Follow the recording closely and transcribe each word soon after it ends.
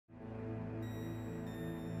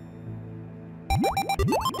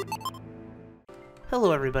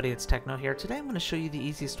Hello everybody, it's Techno here. Today I'm going to show you the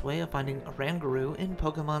easiest way of finding Oranguru in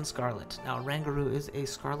Pokemon Scarlet. Now Oranguru is a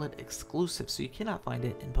Scarlet exclusive, so you cannot find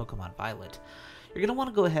it in Pokemon Violet. You're going to want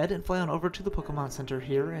to go ahead and fly on over to the Pokemon Center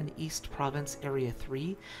here in East Province Area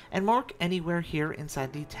 3 and mark anywhere here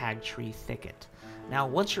inside the Tag Tree Thicket. Now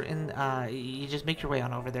once you're in, you just make your way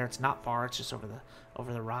on over there. It's not far, it's just over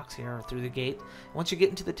the rocks here or through the gate. Once you get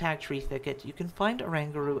into the Tag Tree Thicket, you can find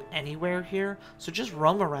Oranguru anywhere here, so just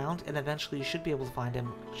roam around and eventually you should be able to find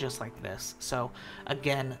him just like this. So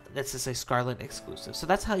again, this is a Scarlet exclusive. So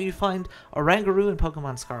that's how you find Oranguru in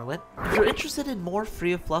Pokemon Scarlet. If you're interested in more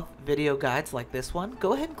free of fluff video guides like this one,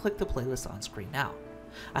 go ahead and click the playlist on screen now.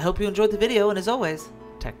 I hope you enjoyed the video, and as always,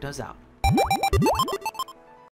 Techno's out.